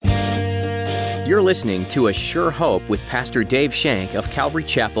You're listening to A Sure Hope with Pastor Dave Shank of Calvary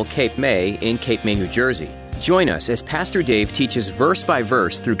Chapel, Cape May in Cape May, New Jersey. Join us as Pastor Dave teaches verse by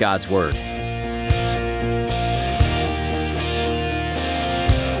verse through God's Word.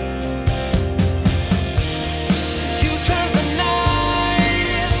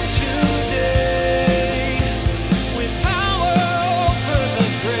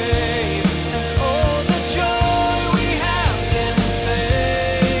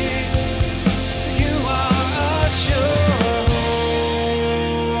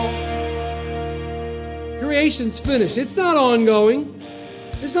 Creation's finished. It's not ongoing.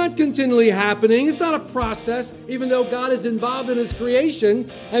 It's not continually happening. It's not a process, even though God is involved in His creation.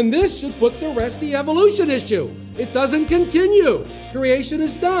 And this should put to rest the evolution issue. It doesn't continue. Creation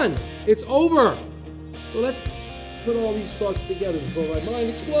is done. It's over. So let's put all these thoughts together before my mind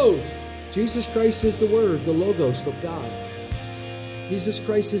explodes. Jesus Christ is the Word, the Logos of God. Jesus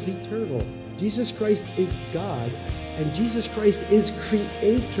Christ is eternal. Jesus Christ is God. And Jesus Christ is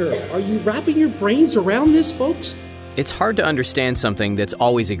Creator. Are you wrapping your brains around this, folks? It's hard to understand something that's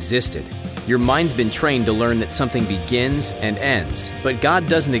always existed. Your mind's been trained to learn that something begins and ends, but God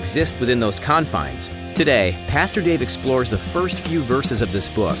doesn't exist within those confines. Today, Pastor Dave explores the first few verses of this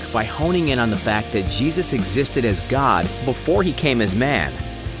book by honing in on the fact that Jesus existed as God before He came as man.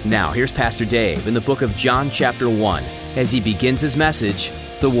 Now, here's Pastor Dave in the book of John chapter 1 as he begins his message,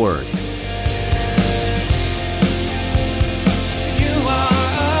 The Word.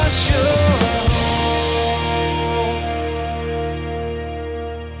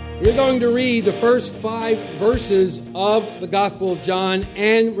 We're going to read the first 5 verses of the Gospel of John,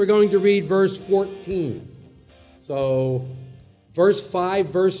 and we're going to read verse 14. So, verse 5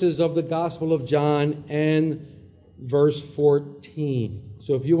 verses of the Gospel of John and verse 14.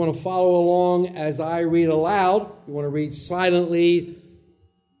 So if you want to follow along as I read aloud, you want to read silently,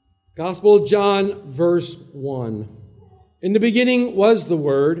 Gospel of John, verse 1. In the beginning was the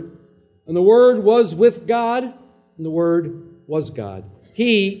Word, and the Word was with God, and the Word was God.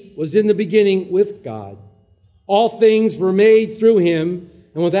 He was in the beginning with God. All things were made through Him,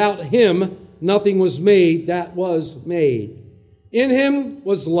 and without Him nothing was made that was made. In Him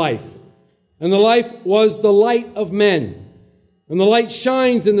was life, and the life was the light of men. And the light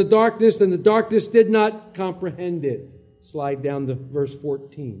shines in the darkness, and the darkness did not comprehend it. Slide down to verse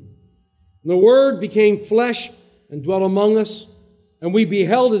 14. And the Word became flesh and dwelt among us, and we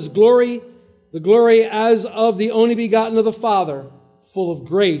beheld His glory, the glory as of the only begotten of the Father, full of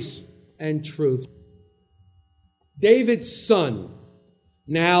grace and truth. David's son,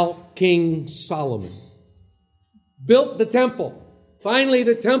 now King Solomon, built the temple. Finally,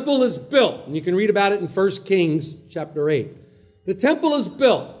 the temple is built. And you can read about it in 1 Kings chapter 8. The temple is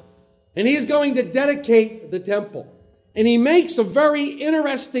built, and he is going to dedicate the temple. And he makes a very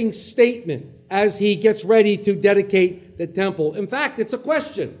interesting statement as he gets ready to dedicate the temple. In fact, it's a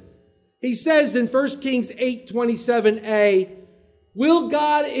question. He says in 1 Kings 8:27a, will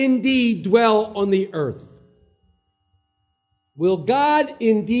God indeed dwell on the earth? Will God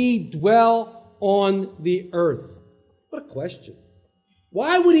indeed dwell on the earth? What a question.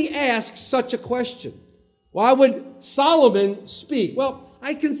 Why would he ask such a question? Why would Solomon speak? Well,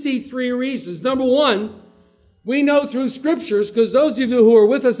 I can see 3 reasons. Number 1, we know through scriptures, because those of you who were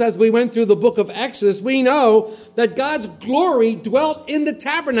with us as we went through the book of Exodus, we know that God's glory dwelt in the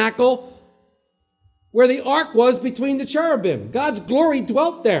tabernacle where the ark was between the cherubim. God's glory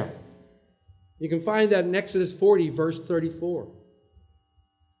dwelt there. You can find that in Exodus 40, verse 34.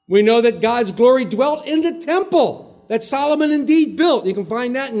 We know that God's glory dwelt in the temple that Solomon indeed built. You can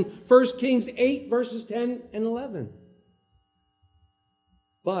find that in 1 Kings 8, verses 10 and 11.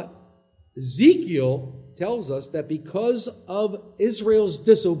 But Ezekiel tells us that because of Israel's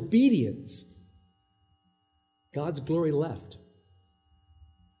disobedience, God's glory left.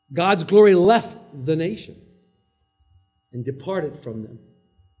 God's glory left the nation and departed from them.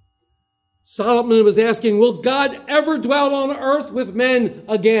 Solomon was asking, will God ever dwell on earth with men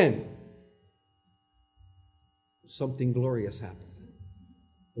again? Something glorious happened.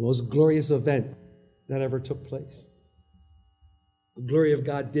 The most glorious event that ever took place. The glory of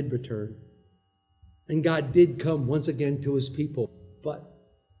God did return. And God did come once again to His people. But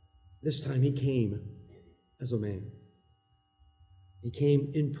this time He came as a man. He came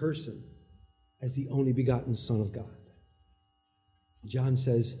in person as the only begotten Son of God. John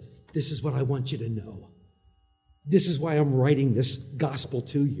says, this is what I want you to know. This is why I'm writing this gospel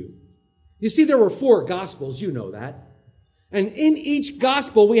to you. You see, there were 4 gospels, you know that. And in each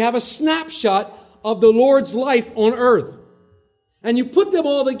gospel, we have a snapshot of the Lord's life on earth. And you put them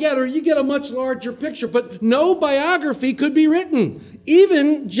all together, you get a much larger picture. But no biography could be written.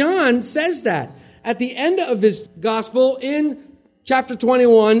 Even John says that. At the end of his gospel, in chapter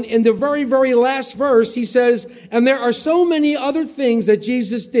 21, in the very, very last verse, he says, and there are so many other things that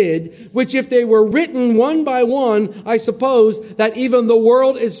Jesus did, which if they were written one by one, I suppose that even the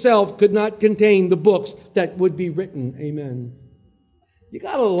world itself could not contain the books that would be written. Amen. You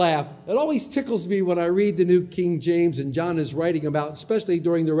gotta laugh. It always tickles me when I read the New King James and John is writing about, especially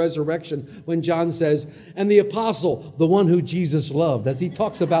during the resurrection, when John says, and the apostle, the one who Jesus loved, as he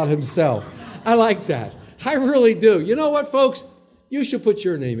talks about himself. I like that. I really do. You know what, folks? You should put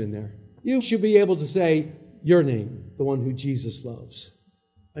your name in there. You should be able to say your name, the one who Jesus loves.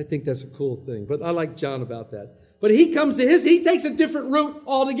 I think that's a cool thing. But I like John about that. But he comes to he takes a different route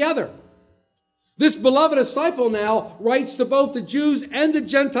altogether. This beloved disciple now writes to both the Jews and the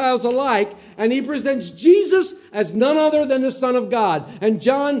Gentiles alike, and he presents Jesus as none other than the Son of God. And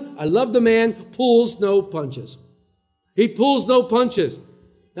John, I love the man, pulls no punches. He pulls no punches.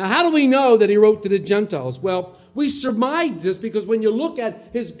 Now, how do we know that he wrote to the Gentiles? Well, we surmise this because when you look at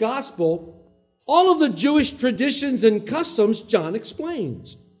his gospel, all of the Jewish traditions and customs John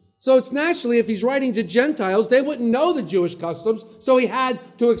explains. So it's naturally, if he's writing to Gentiles, they wouldn't know the Jewish customs, so he had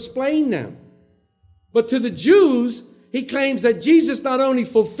to explain them. But to the Jews, he claims that Jesus not only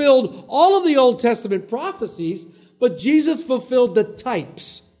fulfilled all of the Old Testament prophecies, but Jesus fulfilled the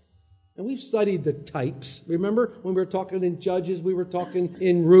types. And we've studied the types. Remember when we were talking in Judges, we were talking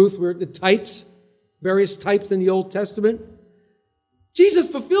in Ruth, we were the types, various types in the Old Testament.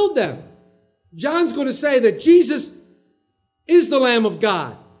 Jesus fulfilled them. John's going to say that Jesus is the Lamb of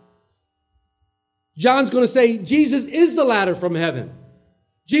God. John's going to say Jesus is the ladder from heaven.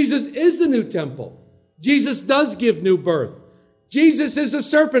 Jesus is the new temple. Jesus does give new birth. Jesus is the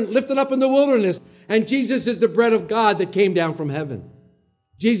serpent lifted up in the wilderness. And Jesus is the bread of God that came down from heaven.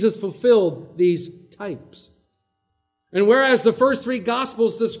 Jesus fulfilled these types. And whereas the first three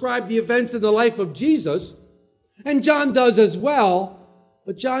Gospels describe the events in the life of Jesus, and John does as well,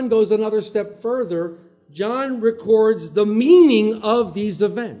 but John goes another step further. John records the meaning of these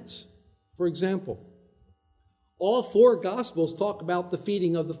events. For example, all four Gospels talk about the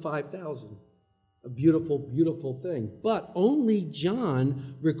feeding of the 5,000. A beautiful, beautiful thing. But only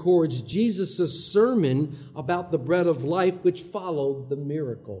John records Jesus' sermon about the bread of life, which followed the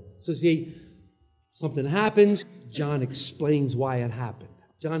miracle. So see, something happens, John explains why it happened.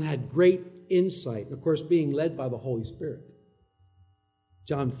 John had great insight, and of course, being led by the Holy Spirit.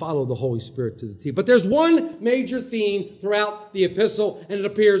 John followed the Holy Spirit to the T. But there's one major theme throughout the epistle, and it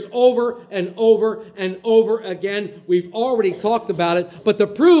appears over and over and over again. We've already talked about it, but to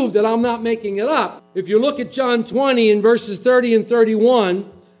prove that I'm not making it up, if you look at John 20 in verses 30 and 31,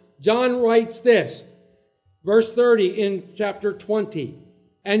 John writes this, verse 30 in chapter 20.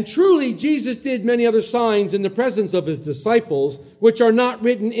 And truly Jesus did many other signs in the presence of his disciples, which are not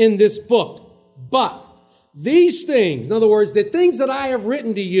written in this book. But these things, in other words, the things that I have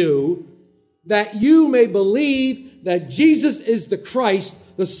written to you, that you may believe that Jesus is the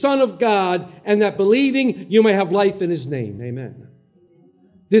Christ, the Son of God, and that believing you may have life in his name. Amen.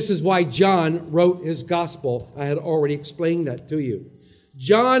 This is why John wrote his gospel. I had already explained that to you.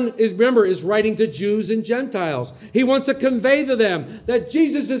 John is writing to Jews and Gentiles. He wants to convey to them that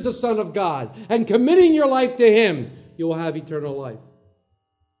Jesus is the Son of God, and committing your life to him, you will have eternal life.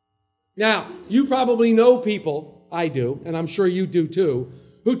 Now, you probably know people, I do, and I'm sure you do too,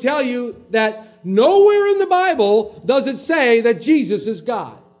 who tell you that nowhere in the Bible does it say that Jesus is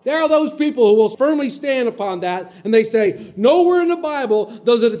God. There are those people who will firmly stand upon that, and they say, nowhere in the Bible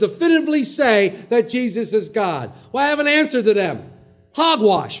does it definitively say that Jesus is God. Well, I have an answer to them.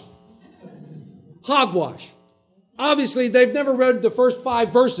 Hogwash. Hogwash. Obviously, they've never read the first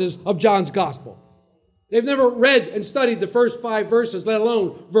 5 verses of John's gospel. They've never read and studied the first 5 verses, let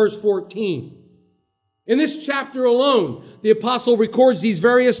alone verse 14. In this chapter alone, the apostle records these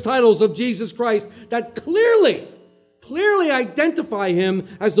various titles of Jesus Christ that clearly identify him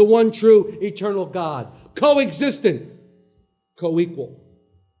as the one true eternal God, coexistent, co-equal.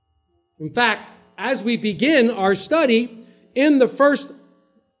 In fact, as we begin our study in the first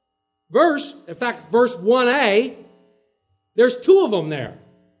verse, in fact, verse 1a, there's 2 of them there.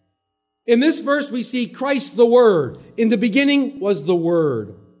 In this verse, we see Christ the Word. In the beginning was the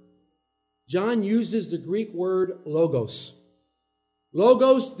Word. John uses the Greek word logos.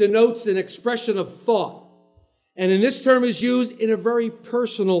 Logos denotes an expression of thought. And in this term is used in a very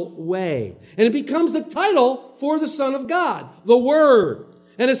personal way. And it becomes the title for the Son of God, the Word.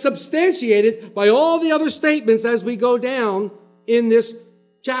 And it's substantiated by all the other statements as we go down in this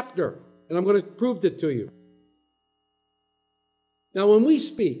chapter. And I'm going to prove it to you. Now, when we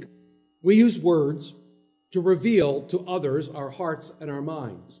speak, we use words to reveal to others our hearts and our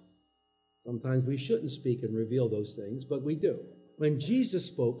minds. Sometimes we shouldn't speak and reveal those things, but we do. When Jesus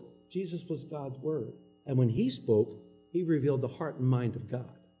spoke, Jesus was God's word. And when he spoke, he revealed the heart and mind of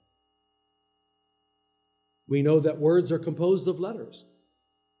God. We know that words are composed of letters.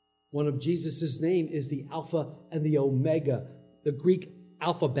 One of Jesus' name is the Alpha and the Omega, the Greek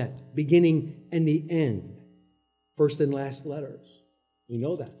alphabet, beginning and the end. First and last letters. We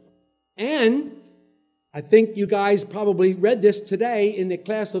know that. And I think you guys probably read this today in the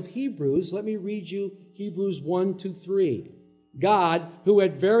class of Hebrews. Let me read you Hebrews 1-3. God, who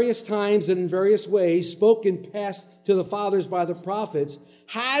at various times and in various ways spoke in past to the fathers by the prophets,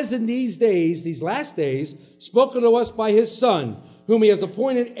 has in these days, these last days, spoken to us by his Son, whom he has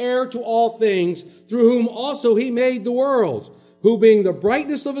appointed heir to all things, through whom also he made the world, who being the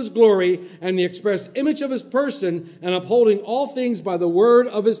brightness of his glory and the express image of his person, and upholding all things by the word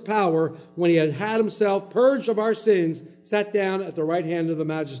of his power, when he had himself purged of our sins, sat down at the right hand of the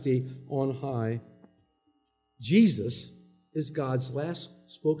majesty on high. Jesus is God's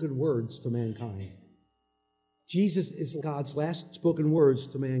last spoken words to mankind. Jesus is God's last spoken words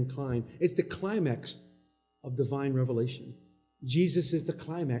to mankind. It's the climax of divine revelation. Jesus is the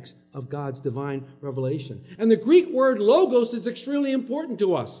climax of God's divine revelation. And the Greek word logos is extremely important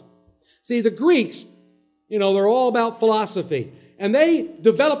to us. See, the Greeks, they're all about philosophy. And they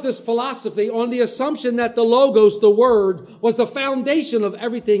developed this philosophy on the assumption that the logos, the word, was the foundation of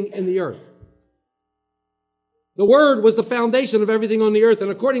everything in the earth. The word was the foundation of everything on the earth. And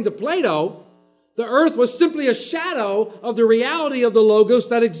according to Plato, the earth was simply a shadow of the reality of the logos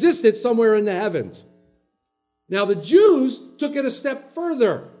that existed somewhere in the heavens. Now, the Jews took it a step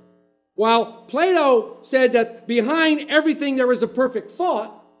further. While Plato said that behind everything there is a perfect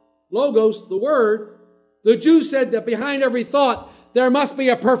thought, logos, the word, the Jews said that behind every thought there must be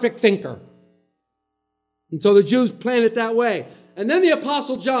a perfect thinker. And so the Jews planned it that way. And then the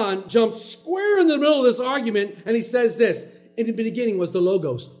Apostle John jumps square in the middle of this argument, and he says this: in the beginning was the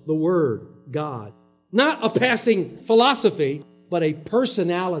logos, the word, God. Not a passing philosophy, but a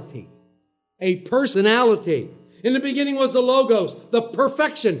personality. A personality. In the beginning was the logos, the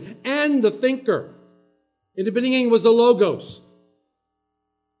perfection, and the thinker. In the beginning was the logos.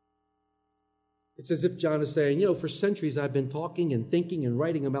 It's as if John is saying, for centuries I've been talking and thinking and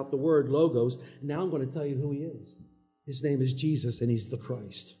writing about the word logos. And now I'm going to tell you who he is. His name is Jesus, and he's the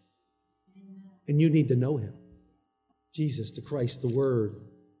Christ. And you need to know him. Jesus, the Christ, the Word.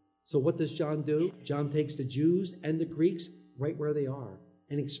 So what does John do? John takes the Jews and the Greeks right where they are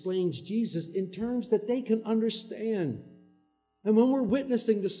and explains Jesus in terms that they can understand. And when we're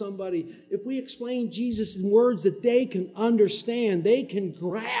witnessing to somebody, if we explain Jesus in words that they can understand, they can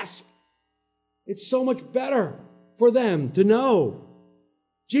grasp, it's so much better for them to know.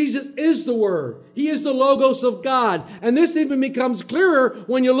 Jesus is the Word. He is the Logos of God. And this even becomes clearer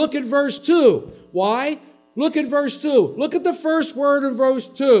when you look at verse 2. Why? Look at verse 2. Look at the first word of verse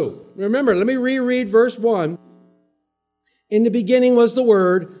 2. Remember, let me reread verse 1. In the beginning was the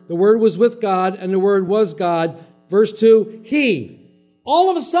Word was with God, and the Word was God. Verse 2, He. All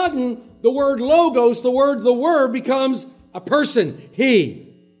of a sudden, the word Logos, the Word becomes a person.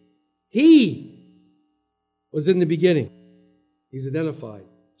 He. He was in the beginning. He's identified.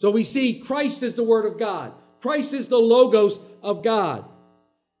 So we see Christ is the Word of God. Christ is the Logos of God.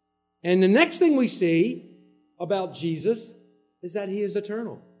 And the next thing we see about Jesus is that he is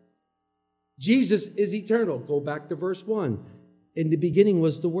eternal. Jesus is eternal. Go back to verse 1. In the beginning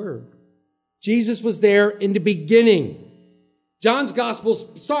was the Word. Jesus was there in the beginning. John's gospel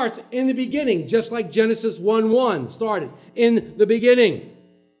starts in the beginning, just like Genesis 1:1 started in the beginning.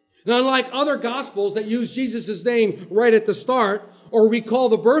 And unlike other gospels that use Jesus' name right at the start or recall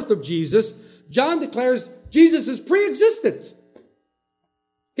the birth of Jesus, John declares Jesus is pre-existent.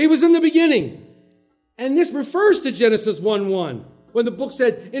 He was in the beginning. And this refers to Genesis 1:1, when the book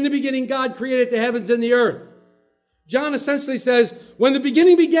said, in the beginning God created the heavens and the earth. John essentially says, when the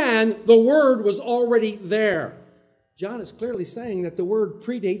beginning began, the Word was already there. John is clearly saying that the Word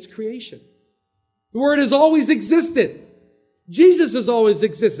predates creation. The Word has always existed. Jesus has always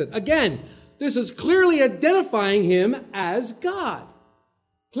existed. Again, this is clearly identifying him as God.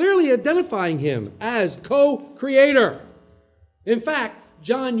 Clearly identifying him as co-creator. In fact,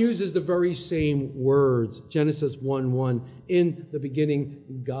 John uses the very same words, Genesis 1:1, in the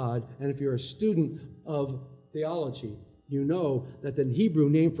beginning, God. And if you're a student of theology, you know that the Hebrew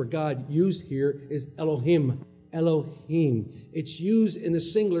name for God used here is Elohim. Elohim. It's used in a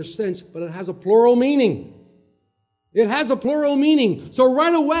singular sense, but it has a plural meaning. It has a plural meaning. So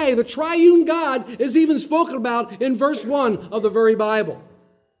right away, the triune God is even spoken about in verse 1 of the very Bible.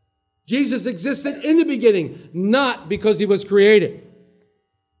 Jesus existed in the beginning, not because he was created,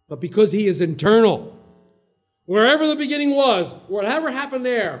 but because he is internal. Wherever the beginning was, whatever happened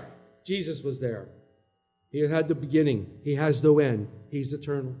there, Jesus was there. He had the beginning. He has no end. He's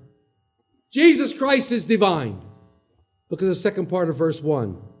eternal. Jesus Christ is divine. Look at the second part of verse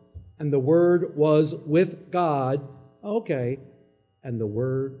 1. And the Word was with God. Okay. And the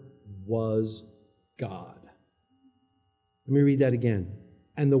Word was God. Let me read that again.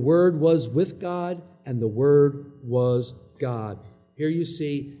 And the Word was with God, and the Word was God. Here you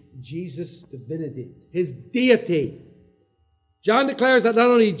see Jesus' divinity, his deity. John declares that not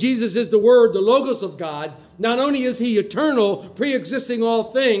only Jesus is the Word, the Logos of God, not only is he eternal, pre-existing all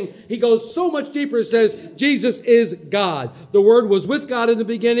things, he goes so much deeper and says Jesus is God. The Word was with God in the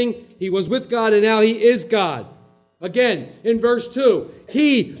beginning, he was with God, and now he is God. Again, in verse 2,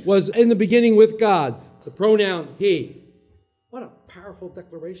 he was in the beginning with God. The pronoun he. What a powerful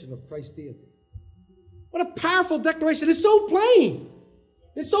declaration of Christ's deity. What a powerful declaration. It's so plain.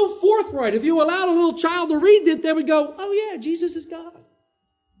 It's so forthright. If you allowed a little child to read it, they would go, oh yeah, Jesus is God.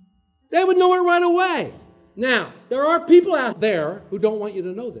 They would know it right away. Now, there are people out there who don't want you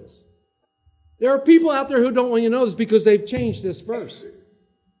to know this. There are people out there who don't want you to know this because they've changed this verse.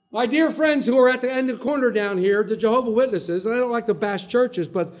 My dear friends who are at the end of the corner down here, the Jehovah's Witnesses, and I don't like to bash churches,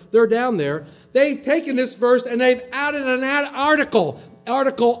 but they're down there. They've taken this verse and they've added an article,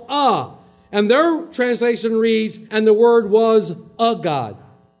 and their translation reads, and the Word was a God.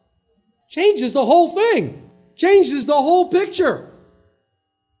 Changes the whole thing. Changes the whole picture.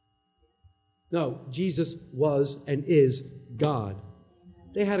 No, Jesus was and is God.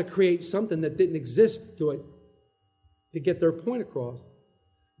 They had to create something that didn't exist to get their point across.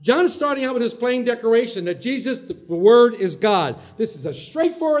 John is starting out with this plain declaration that Jesus, the Word, is God. This is as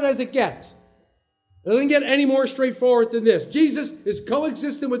straightforward as it gets. It doesn't get any more straightforward than this. Jesus is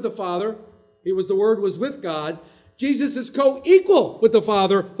coexistent with the Father. The Word was with God. Jesus is co-equal with the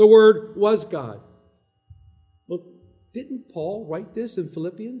Father. The Word was God. Well, didn't Paul write this in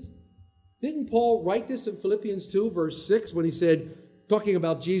Philippians? Didn't Paul write this in Philippians 2, verse 6, when he said, talking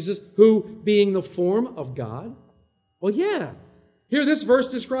about Jesus, who being the form of God? Well, yeah. Here, this verse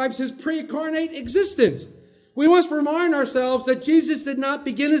describes his pre-incarnate existence. We must remind ourselves that Jesus did not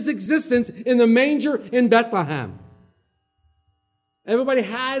begin his existence in the manger in Bethlehem. Everybody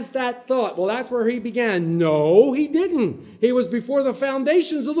has that thought. Well, that's where he began. No, he didn't. He was before the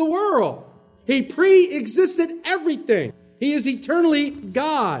foundations of the world. He pre-existed everything. He is eternally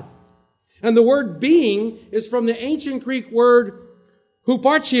God. And the word being is from the ancient Greek word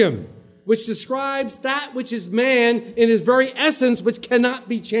huparchium, which describes that which is man in his very essence, which cannot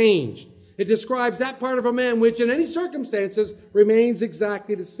be changed. It describes that part of a man which in any circumstances remains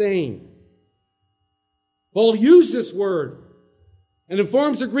exactly the same. Paul used this word and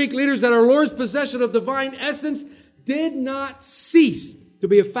informs the Greek leaders that our Lord's possession of divine essence did not cease to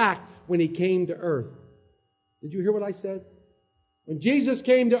be a fact when he came to earth. Did you hear what I said? When Jesus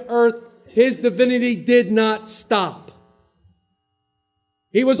came to earth, his divinity did not stop.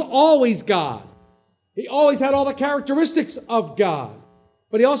 He was always God. He always had all the characteristics of God.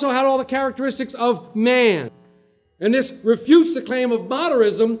 But he also had all the characteristics of man. And this refutes the claim of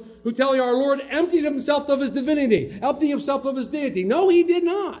modernism, who tell you our Lord emptied himself of his divinity, emptied himself of his deity. No, he did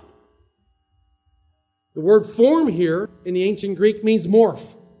not. The word form here in the ancient Greek means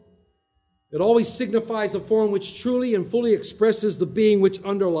morph. It always signifies a form which truly and fully expresses the being which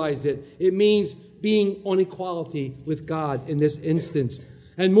underlies it. It means being on equality with God in this instance.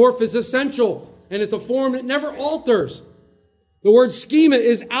 And morph is essential, and it's a form that never alters. The word schema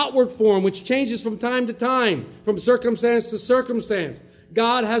is outward form, which changes from time to time, from circumstance to circumstance.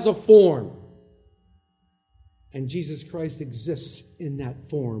 God has a form, and Jesus Christ exists in that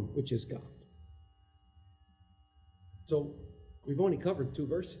form, which is God. So we've only covered 2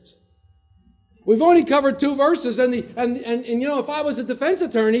 verses. We've only covered 2 verses, and you know, if I was a defense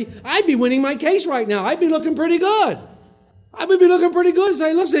attorney, I'd be winning my case right now. I'd be looking pretty good. I would be looking pretty good and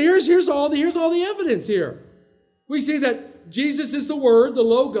saying, listen, here's all the evidence here. We see that Jesus is the Word, the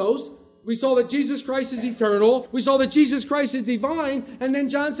Logos. We saw that Jesus Christ is eternal. We saw that Jesus Christ is divine. And then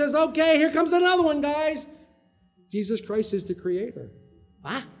John says, okay, here comes another one, guys. Jesus Christ is the Creator.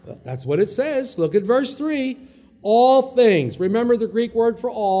 That's what it says. Look at verse 3. All things. Remember, the Greek word for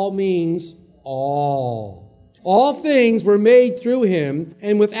all means all. All things were made through him,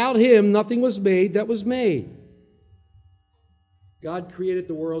 and without him nothing was made that was made. God created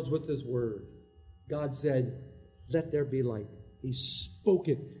the worlds with his word. God said, let there be light. He spoke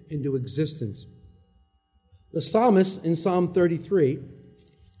it into existence. The psalmist in Psalm 33,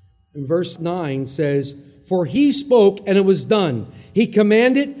 in verse 9 says, "For he spoke and it was done. He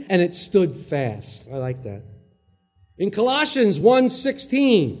commanded and it stood fast." I like that. In Colossians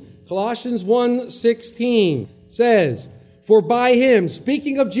 1:16 says, "For by him,"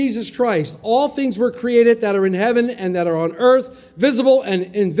 speaking of Jesus Christ, "all things were created that are in heaven and that are on earth, visible and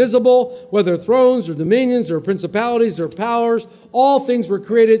invisible, whether thrones or dominions or principalities or powers. All things were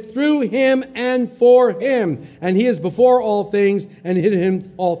created through him and for him. And he is before all things, and in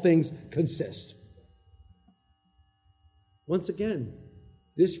him all things consist." Once again,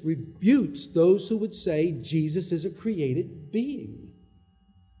 this rebukes those who would say Jesus is a created being.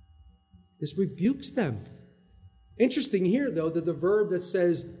 This rebukes them. Interesting here, though, that the verb that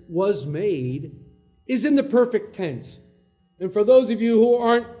says "was made" is in the perfect tense. And for those of you who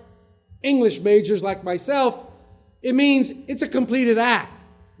aren't English majors like myself, it means it's a completed act.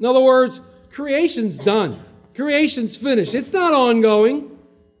 In other words, creation's done. Creation's finished. It's not ongoing.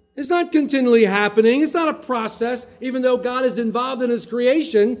 It's not continually happening. It's not a process, even though God is involved in his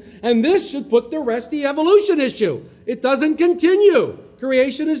creation. And this should put to rest the evolution issue. It doesn't continue.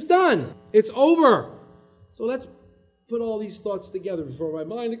 Creation is done. It's over. So let's put all these thoughts together before my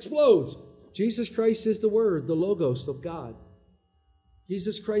mind explodes. Jesus Christ is the Word, the Logos of God.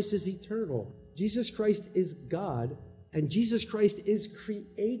 Jesus Christ is eternal. Jesus Christ is God. And Jesus Christ is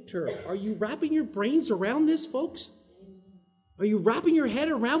Creator. Are you wrapping your brains around this, folks? Are you wrapping your head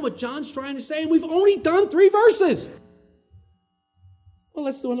around what John's trying to say? And we've only done 3 verses. Well,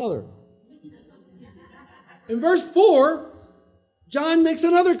 let's do another. In verse 4, John makes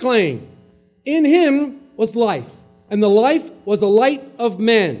another claim. In him was life, and the life was the light of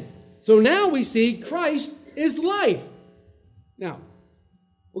men. So now we see Christ is life. Now,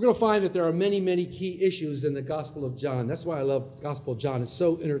 we're going to find that there are many, many key issues in the Gospel of John. That's why I love the Gospel of John. It's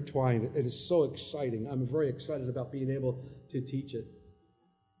so intertwined. It is so exciting. I'm very excited about being able to teach it.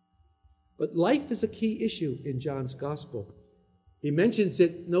 But life is a key issue in John's Gospel. He mentions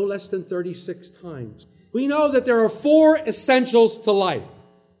it no less than 36 times. We know that there are 4 essentials to life.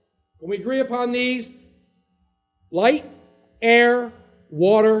 When we agree upon these, light, air,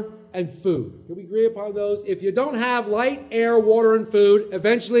 water, and food. Can we agree upon those? If you don't have light, air, water, and food,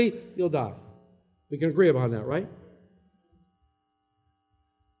 eventually you'll die. We can agree upon that, right?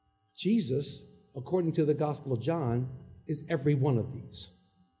 Jesus, according to the Gospel of John, is every one of these.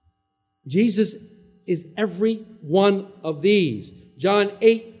 Jesus is every one of these. John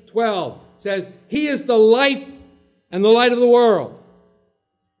 8:12 says, he is the life and the light of the world.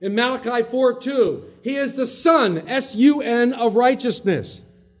 In Malachi 4:2, he is the Son, S-U-N, of righteousness.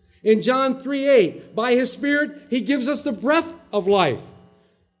 In John 3:8, by his Spirit, he gives us the breath of life.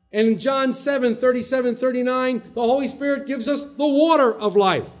 And in John 7:37-39, the Holy Spirit gives us the water of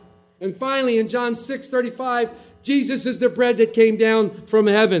life. And finally, in John 6:35, Jesus is the bread that came down from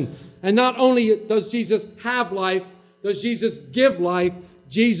heaven. And not only does Jesus have life, does Jesus give life,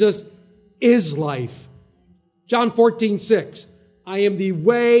 Jesus is life. John 14:6, I am the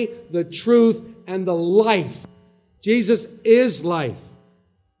way, the truth, and the life. Jesus is life.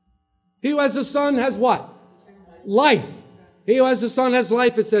 He who has the Son has what? Life. He who has the Son has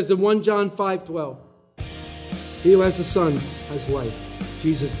life, it says in 1 John 5:12. He who has the Son has life.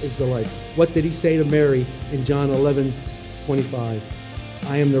 Jesus is the life. What did he say to Mary in John 11:25?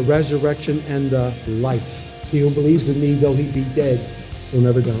 I am the resurrection and the life. He who believes in me, though he be dead, will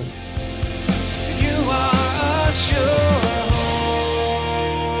never die. You are a sure hope.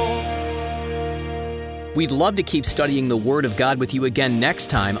 We'd love to keep studying the Word of God with you again next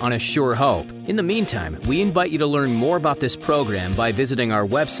time on A Sure Hope. In the meantime, we invite you to learn more about this program by visiting our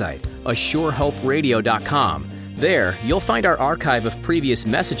website, ASureHopeRadio.com. There, you'll find our archive of previous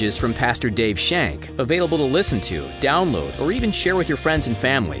messages from Pastor Dave Shank, available to listen to, download, or even share with your friends and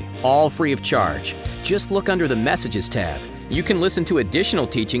family, all free of charge. Just look under the Messages tab. You can listen to additional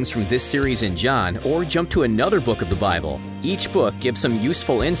teachings from this series in John, or jump to another book of the Bible. Each book gives some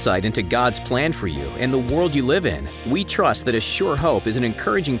useful insight into God's plan for you and the world you live in. We trust that A Sure Hope is an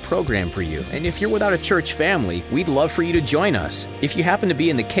encouraging program for you, and if you're without a church family, we'd love for you to join us. If you happen to be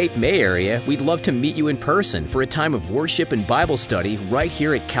in the Cape May area, we'd love to meet you in person for a time of worship and Bible study right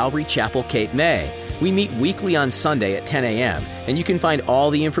here at Calvary Chapel, Cape May. We meet weekly on Sunday at 10 a.m., and you can find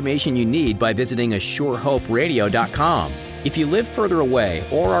all the information you need by visiting ASureHopeRadio.com. If you live further away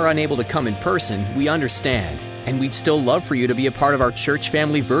or are unable to come in person, we understand. And we'd still love for you to be a part of our church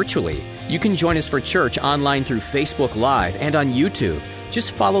family virtually. You can join us for church online through Facebook Live and on YouTube.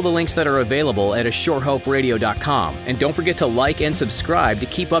 Just follow the links that are available at ASureHopeRadio.com. And don't forget to like and subscribe to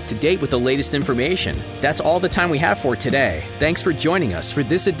keep up to date with the latest information. That's all the time we have for today. Thanks for joining us for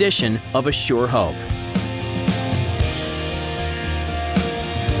this edition of A Sure Hope.